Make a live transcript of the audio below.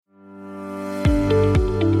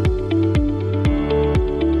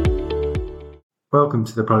Welcome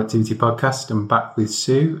to the Productivity Podcast. I'm back with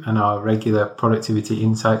Sue and our regular Productivity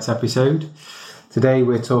Insights episode. Today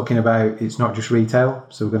we're talking about it's not just retail,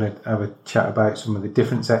 so we're going to have a chat about some of the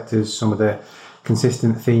different sectors, some of the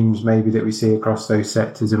consistent themes maybe that we see across those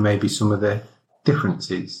sectors and maybe some of the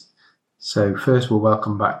differences. So first we'll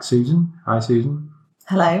welcome back Susan. Hi Susan.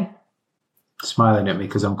 Hello. Smiling at me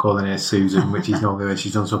because I'm calling her Susan, which is normally when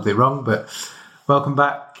she's done something wrong, but welcome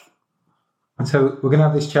back. And so we're going to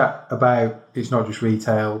have this chat about it's not just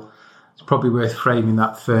retail. It's probably worth framing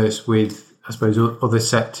that first with, I suppose, other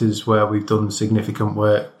sectors where we've done significant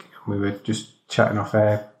work. We were just chatting off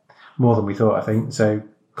air more than we thought, I think. So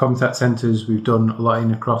contact centres, we've done a lot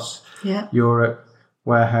in across Europe,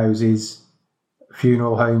 warehouses,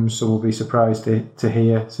 funeral homes, some will be surprised to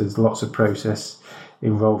hear. So there's lots of process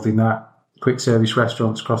involved in that. Quick service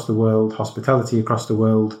restaurants across the world, hospitality across the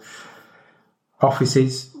world,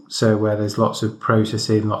 offices. So where there's lots of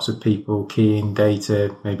processing, lots of people keying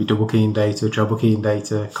data, maybe double keying data, treble keying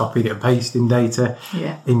data, copying and pasting data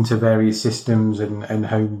into various systems and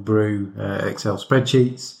homebrew Excel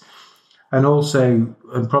spreadsheets. And also,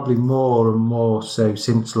 and probably more and more so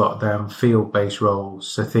since lockdown, field-based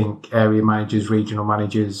roles. So think area managers, regional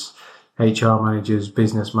managers, HR managers,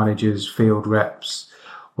 business managers, field reps,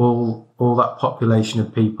 all that population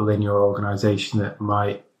of people in your organisation that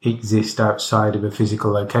might exist outside of a physical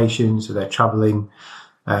location. So they're travelling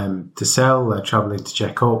to sell, they're travelling to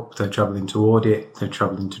check up, they're travelling to audit, they're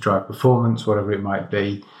travelling to drive performance, whatever it might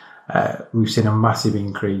be. We've seen a massive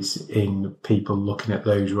increase in people looking at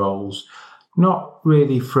those roles, not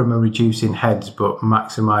really from a reducing heads, but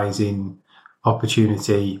maximising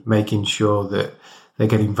opportunity, making sure that they're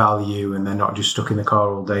getting value and they're not just stuck in the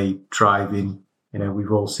car all day driving. You know,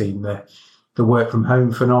 we've all seen the work from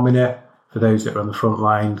home phenomena. For those that are on the front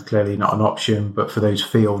line, clearly not an option. But for those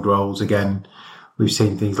field roles, again, we've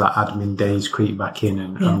seen things like admin days creep back in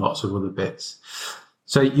and lots of other bits.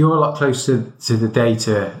 So you're a lot closer to the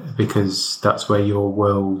data because that's where your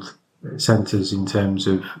world centres in terms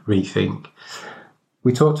of rethink.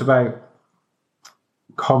 We talked about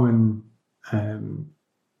common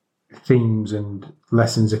themes and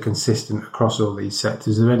lessons are consistent across all these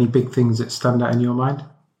sectors. Are there any big things that stand out in your mind?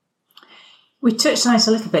 We touched on it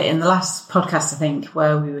a little bit in the last podcast, I think,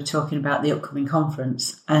 where we were talking about the upcoming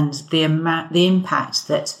conference and the impact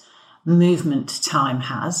that movement time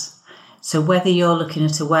has. So whether you're looking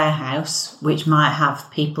at a warehouse, which might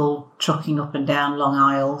have people trucking up and down long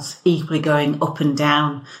aisles, equally going up and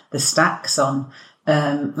down the stacks on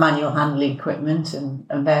manual handling equipment and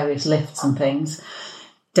various lifts and things,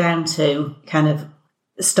 down to kind of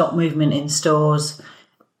stock movement in stores,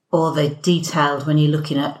 or the detailed when you're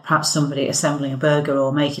looking at perhaps somebody assembling a burger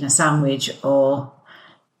or making a sandwich or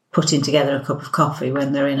putting together a cup of coffee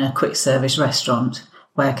when they're in a quick service restaurant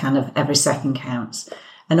where kind of every second counts.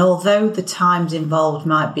 And although the times involved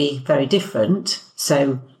might be very different,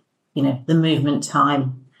 so, you know, the movement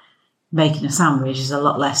time making a sandwich is a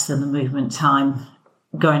lot less than the movement time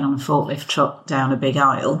going on a forklift truck down a big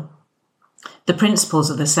aisle, the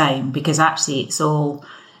principles are the same because actually it's all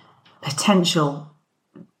potential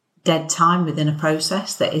dead time within a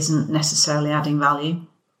process that isn't necessarily adding value.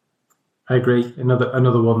 I agree.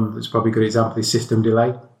 Another one that's probably a good example is system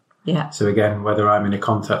delay. Yeah. So again, whether I'm in a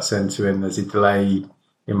contact centre and there's a delay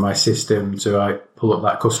in my system, so I pull up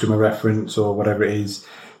that customer reference or whatever it is,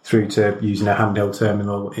 through to using a handheld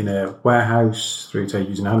terminal in a warehouse, through to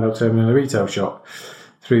using a handheld terminal in a retail shop,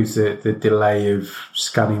 through to the delay of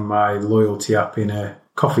scanning my loyalty app in a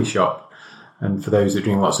coffee shop. And for those that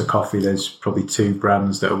drink lots of coffee, there's probably two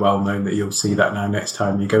brands that are well known that you'll see that now next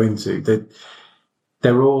time you go into.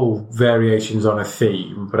 They're all variations on a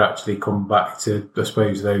theme, but actually come back to, I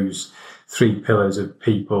suppose, those three pillars of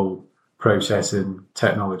people, process and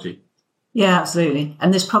technology. Yeah, absolutely.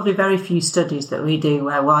 And there's probably very few studies that we do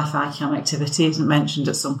where Wi-Fi connectivity isn't mentioned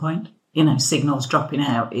at some point. You know, signals dropping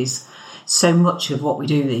out is so much of what we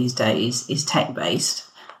do these days is tech-based.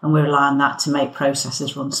 And we rely on that to make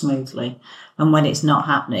processes run smoothly. And when it's not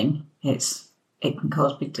happening, it can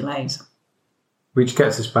cause big delays. Which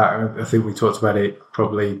gets us back, I think we talked about it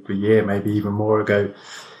probably a year, maybe even more ago.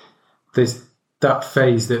 There's that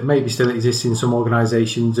phase that maybe still exists in some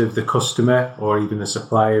organisations of the customer or even the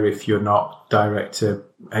supplier, if you're not direct to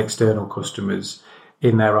external customers,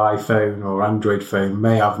 in their iPhone or Android phone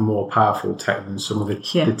may have more powerful tech than some of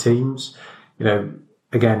the teams. You know,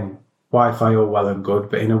 again, Wi-Fi all well and good,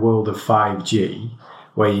 but in a world of 5G,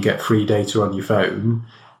 where you get free data on your phone,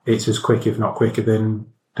 it's as quick, if not quicker, than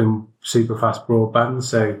super fast broadband.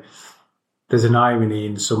 So there's an irony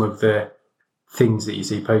in some of the things that you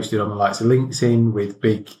see posted on the likes of LinkedIn with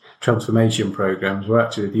big transformation programs where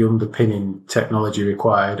actually the underpinning technology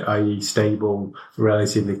required, i.e. stable,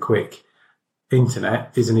 relatively quick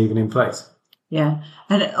internet, isn't even in place. Yeah,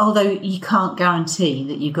 and although you can't guarantee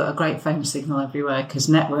that you've got a great phone signal everywhere because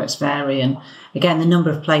networks vary, and again, the number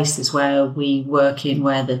of places where we work in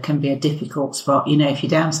where there can be a difficult spot, if you're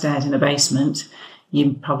downstairs in a basement,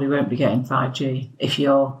 you probably won't be getting 5G. If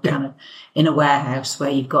you're kind of in a warehouse where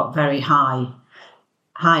you've got very high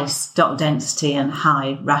stock density and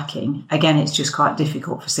high racking, again, it's just quite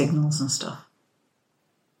difficult for signals and stuff.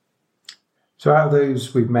 So out of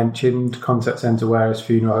those we've mentioned, contact centre, warehouse,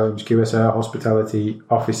 funeral homes, QSR, hospitality,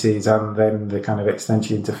 offices, and then the kind of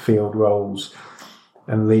extension into field roles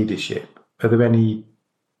and leadership, are there any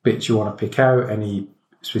bits you want to pick out, any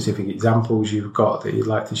specific examples you've got that you'd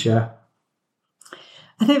like to share?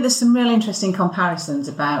 I think there's some really interesting comparisons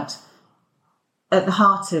about, at the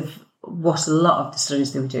heart of what a lot of the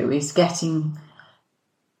studies that we do is getting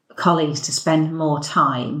colleagues to spend more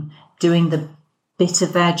time doing the bit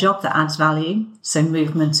of their job that adds value, so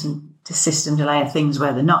movement and system delay are things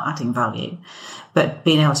where they're not adding value, but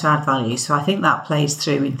being able to add value. So I think that plays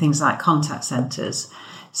through in things like contact centres.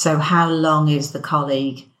 So how long is the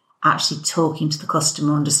colleague actually talking to the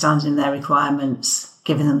customer, understanding their requirements,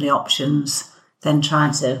 giving them the options, then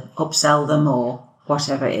trying to upsell them or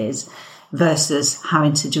whatever it is, versus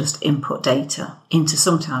having to just input data into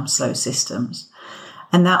sometimes slow systems.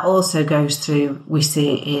 And that also goes through, we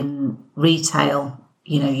see it in retail.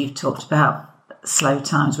 You've talked about slow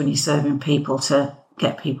times when you're serving people to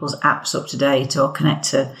get people's apps up to date or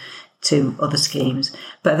connect to other schemes.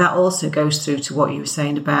 But that also goes through to what you were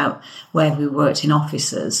saying about where we worked in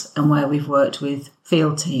offices and where we've worked with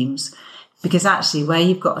field teams. Because actually where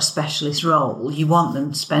you've got a specialist role, you want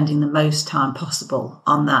them spending the most time possible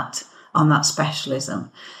on that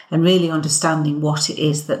specialism and really understanding what it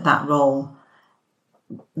is that role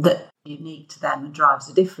that unique to them and drives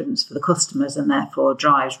a difference for the customers and therefore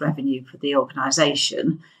drives revenue for the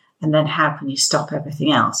organisation. And then how can you stop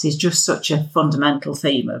everything else is just such a fundamental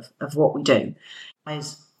theme of what we do.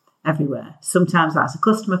 Is everywhere. Sometimes that's a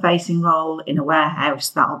customer facing role. In a warehouse,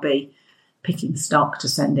 that'll be picking stock to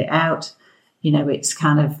send it out.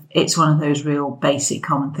 It's one of those real basic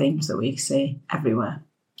common themes that we see everywhere.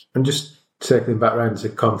 And just circling back around to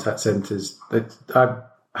contact centres, I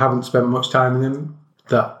haven't spent much time in them.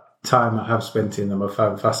 That time I have spent in them I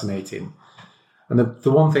found fascinating. And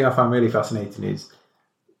the one thing I find really fascinating is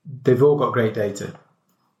they've all got great data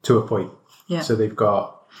to a point. Yeah. So they've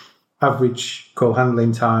got average call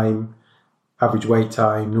handling time, average wait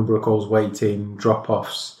time, number of calls waiting,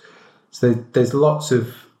 drop-offs. So there's lots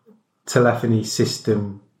of telephony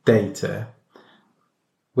system data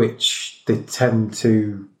which they tend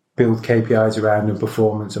to build KPIs around and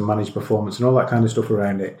performance and manage performance and all that kind of stuff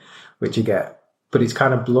around it, which you get. But it's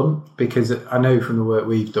kind of blunt because I know from the work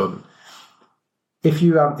we've done, if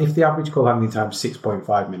the average call handling time is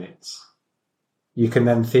 6.5 minutes, you can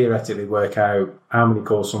then theoretically work out how many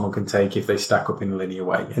calls someone can take if they stack up in a linear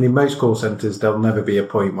way. And in most call centres, there'll never be a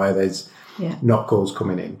point where there's not calls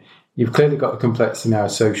coming in. You've clearly got the complexity now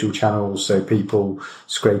of social channels, so people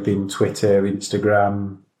scraping Twitter,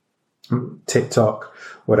 Instagram, TikTok,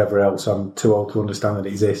 whatever else. I'm too old to understand that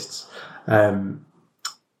exists.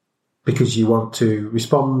 Because you want to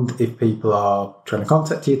respond if people are trying to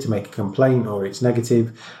contact you to make a complaint or it's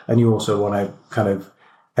negative, and you also want to kind of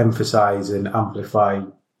emphasise and amplify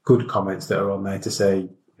good comments that are on there to say,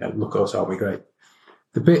 look at us, aren't we great?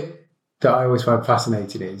 The bit that I always find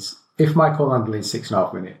fascinating is, if my call handling is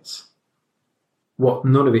 6.5 minutes, what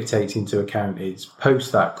none of it takes into account is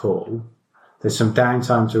post that call, there's some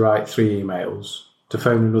downtime to write 3 emails, to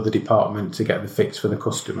phone another department to get the fix for the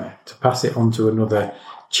customer, to pass it on to another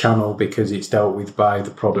channel because it's dealt with by the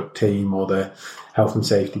product team or the health and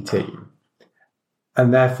safety team.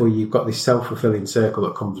 And therefore you've got this self-fulfilling circle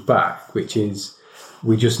that comes back, which is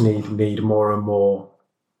we just need more and more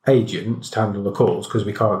agents to handle the calls because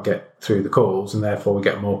we can't get through the calls, and therefore we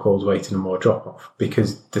get more calls waiting and more drop-off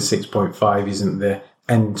because the 6.5 isn't the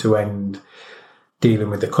end-to-end dealing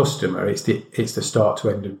with the customer, it's the start to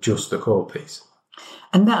end of just the call piece.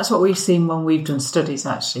 And that's what we've seen when we've done studies,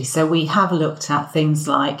 actually. So we have looked at things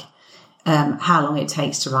like how long it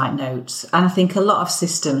takes to write notes. And I think a lot of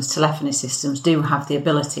systems, telephony systems, do have the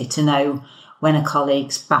ability to know when a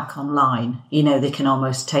colleague's back online. They can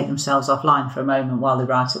almost take themselves offline for a moment while they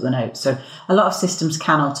write up the notes. So a lot of systems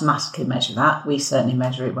can automatically measure that. We certainly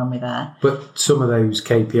measure it when we're there. But some of those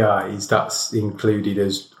KPIs, that's included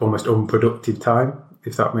as almost unproductive time,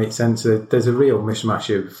 if that makes sense. There's a real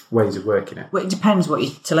mishmash of ways of working it. Well, it depends what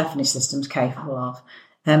your telephony system's capable of.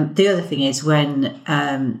 The other thing is when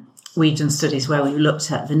we've done studies where we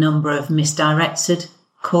looked at the number of misdirected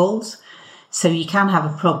calls. So you can have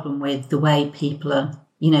a problem with the way people are,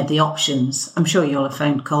 the options. I'm sure you'll have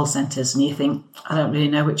phoned call centres and you think, I don't really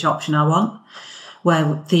know which option I want,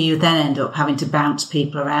 where you then end up having to bounce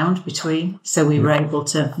people around between. So we were able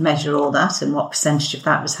to measure all that and what percentage of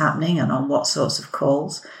that was happening and on what sorts of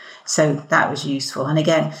calls. So that was useful. And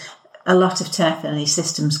again, a lot of telephony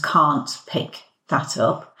systems can't pick that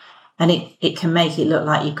up. And it can make it look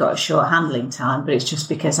like you've got a short handling time, but it's just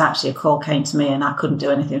because actually a call came to me and I couldn't do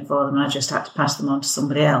anything for them and I just had to pass them on to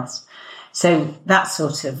somebody else. So that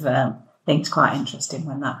sort of thing's quite interesting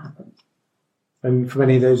when that happens. And from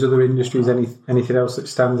any of those other industries, anything else that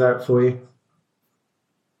stands out for you?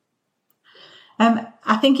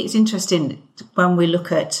 I think it's interesting when we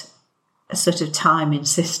look at a sort of time in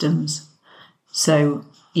systems. So,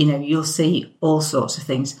 you'll see all sorts of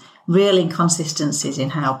things, real inconsistencies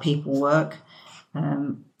in how people work.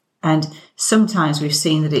 And sometimes we've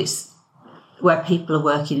seen that it's where people are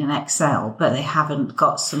working in Excel, but they haven't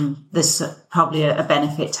got there's probably a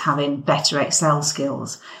benefit to having better Excel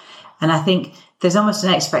skills. And I think there's almost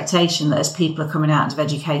an expectation that as people are coming out of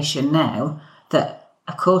education now, that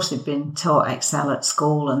of course they've been taught Excel at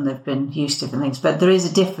school and they've been used to different things, but there is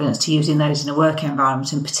a difference to using those in a work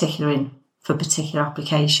environment, in particular for particular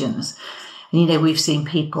applications. And, we've seen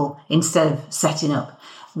people, instead of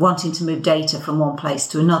wanting to move data from one place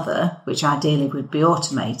to another, which ideally would be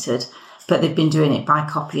automated, but they've been doing it by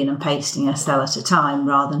copying and pasting a cell at a time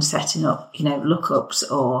rather than setting up, lookups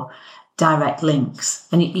or direct links.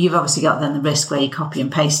 And you've obviously got then the risk where you copy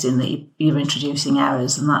and paste in that you're introducing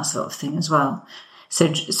errors and that sort of thing as well.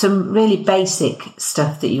 So some really basic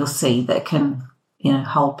stuff that you'll see that can,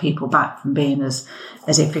 hold people back from being as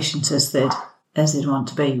efficient as they'd want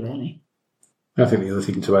to be, really. I think the other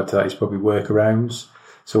thing to add to that is probably workarounds.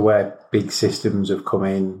 So where big systems have come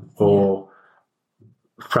in or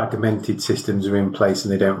fragmented systems are in place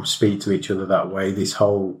and they don't speak to each other that way, this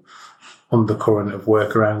whole undercurrent of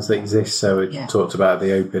workarounds that exist. So it talked about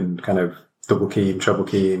the open kind of double keying, treble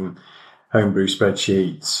keying, homebrew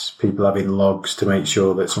spreadsheets, people having logs to make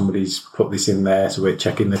sure that somebody's put this in there. So we're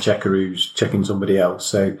checking the checker who's checking somebody else.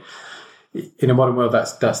 So in a modern world,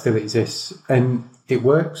 that still exists and it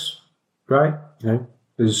works, right?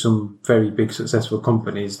 There's some very big successful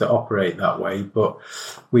companies that operate that way. But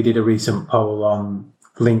we did a recent poll on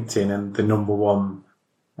LinkedIn and the number one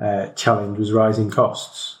challenge was rising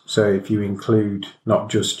costs. So if you include not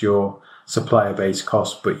just your supplier-based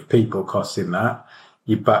costs, but your people costs in that,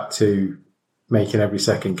 you're back to making every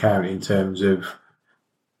second count in terms of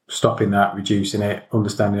stopping that, reducing it,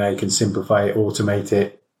 understanding how you can simplify it, automate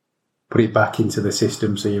it, put it back into the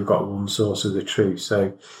system so you've got one source of the truth.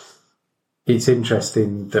 So it's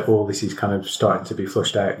interesting that all this is kind of starting to be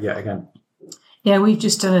flushed out yet again. Yeah, we've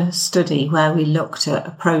just done a study where we looked at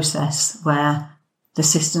a process where the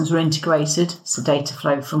systems were integrated, so data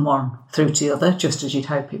flowed from one through to the other, just as you'd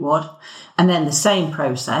hope it would. And then the same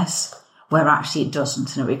process where actually it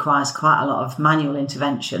doesn't, and it requires quite a lot of manual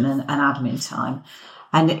intervention and admin time.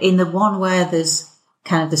 And in the one where there's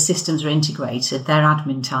kind of the systems are integrated, their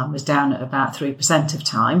admin time was down at about 3% of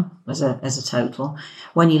time as a total.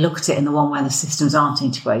 When you look at it in the one where the systems aren't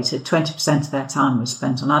integrated, 20% of their time was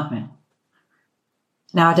spent on admin.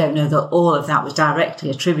 Now, I don't know that all of that was directly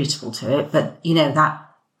attributable to it, but,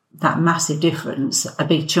 that massive difference, a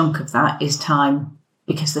big chunk of that is time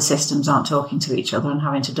because the systems aren't talking to each other and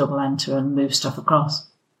having to double enter and move stuff across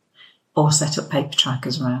or set up paper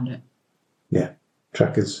trackers around it. Yeah,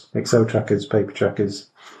 trackers, Excel trackers, paper trackers,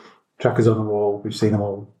 trackers on the wall. We've seen them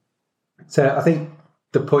all. So I think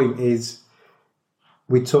the point is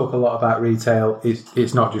we talk a lot about retail.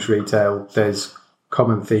 It's not just retail. There's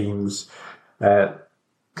common themes,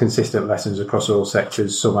 consistent lessons across all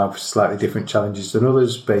sectors. Some have slightly different challenges than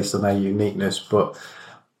others based on their uniqueness, but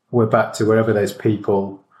we're back to wherever there's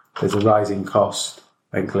people, there's a rising cost,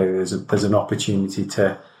 and clearly there's an opportunity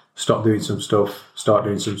to stop doing some stuff, start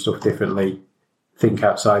doing some stuff differently, think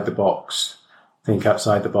outside the box,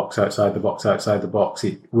 outside the box.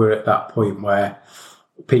 We're at that point where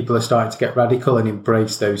people are starting to get radical and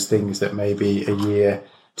embrace those things that maybe a year,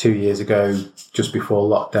 2 years ago, just before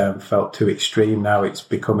lockdown, felt too extreme. Now it's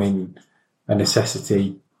becoming a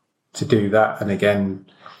necessity to do that. And again,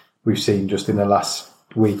 we've seen just in the last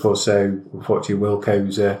week or so, unfortunately,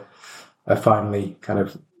 Wilko's are finally kind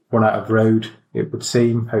of run out of road, it would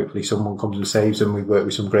seem. Hopefully someone comes and saves them. We've worked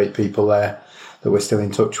with some great people there that we're still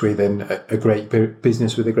in touch with, and a great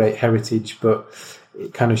business with a great heritage, but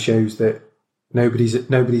it kind of shows that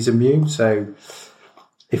nobody's immune. So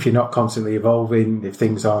if you're not constantly evolving, if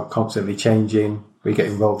things aren't constantly changing, we get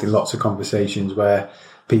involved in lots of conversations where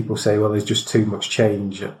people say, well, there's just too much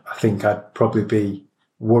change. I think I'd probably be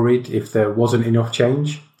worried if there wasn't enough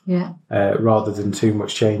change. Yeah. Rather than too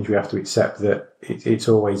much change, we have to accept that it's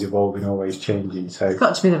always evolving, always changing. So it's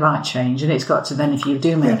got to be the right change, and it's got to then, if you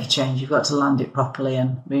do make a change, you've got to land it properly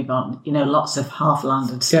and move on. Lots of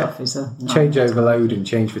half-landed stuff is a change overload and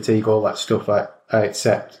change fatigue, all that stuff I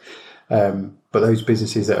accept. But those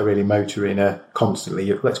businesses that are really motoring are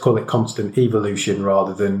constantly, let's call it constant evolution,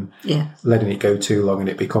 rather than letting it go too long and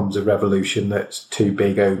it becomes a revolution that's too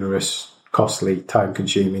big, onerous, costly,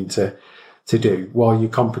 time-consuming to do while your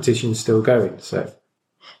competition's still going. So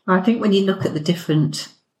I think when you look at the different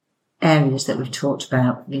areas that we've talked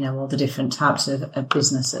about, all the different types of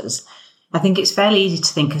businesses, I think it's fairly easy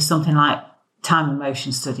to think of something like time and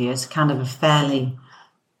motion study as kind of a fairly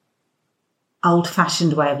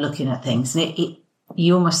old-fashioned way of looking at things. And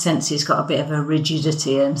you almost sense it's got a bit of a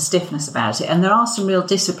rigidity and stiffness about it. And there are some real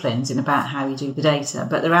disciplines in about how you do the data.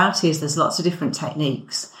 But the reality is there's lots of different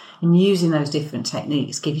techniques. And using those different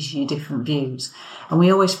techniques gives you different views. And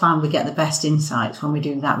we always find we get the best insights when we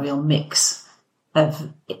do that real mix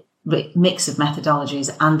of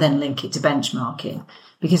methodologies and then link it to benchmarking.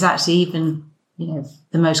 Because actually even,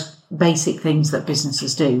 the most basic things that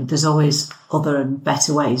businesses do, there's always other and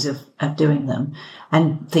better ways of doing them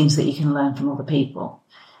and things that you can learn from other people.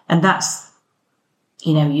 And that's,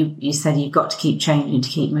 you said you've got to keep changing, to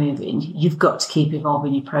keep moving. You've got to keep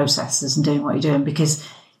evolving your processes and doing what you're doing, because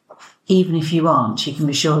even if you aren't, you can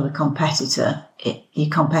be sure your competitors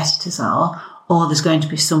are, or there's going to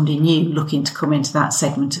be somebody new looking to come into that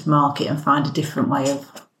segment of market and find a different way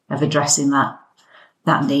of addressing that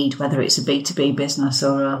need, whether it's a B2B business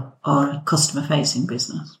or a customer-facing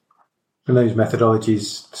business. And those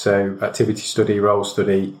methodologies, so activity study, role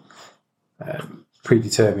study,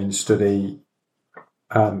 predetermined study,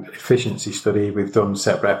 and efficiency study, we've done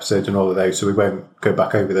separate episodes on all of those, so we won't go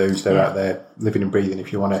back over those. They're out there, living and breathing,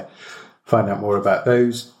 if you want to find out more about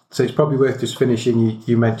those. So it's probably worth just finishing.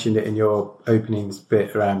 You mentioned it in your openings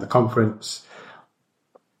bit around the conference.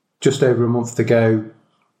 Just over a month to go,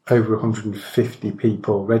 over 150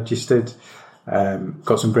 people registered.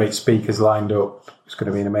 Got some great speakers lined up. It's going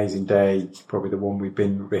to be an amazing day. Probably the one we've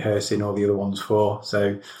been rehearsing all the other ones for.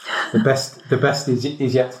 So the best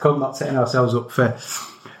is yet to come. Not setting ourselves up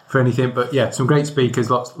for anything, but yeah, some great speakers.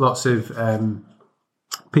 Lots of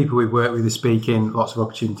people we've worked with are speaking. Lots of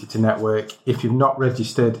opportunity to network. If you've not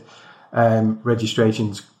registered,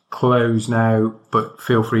 registration's closed now. But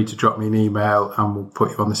feel free to drop me an email, and we'll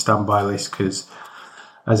put you on the standby list, because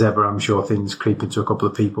as ever, I'm sure things creep into a couple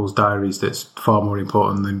of people's diaries that's far more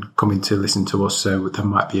important than coming to listen to us. So there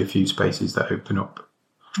might be a few spaces that open up.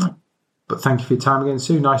 But thank you for your time again,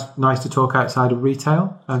 Sue. Nice to talk outside of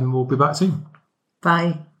retail, and we'll be back soon.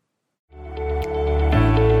 Bye.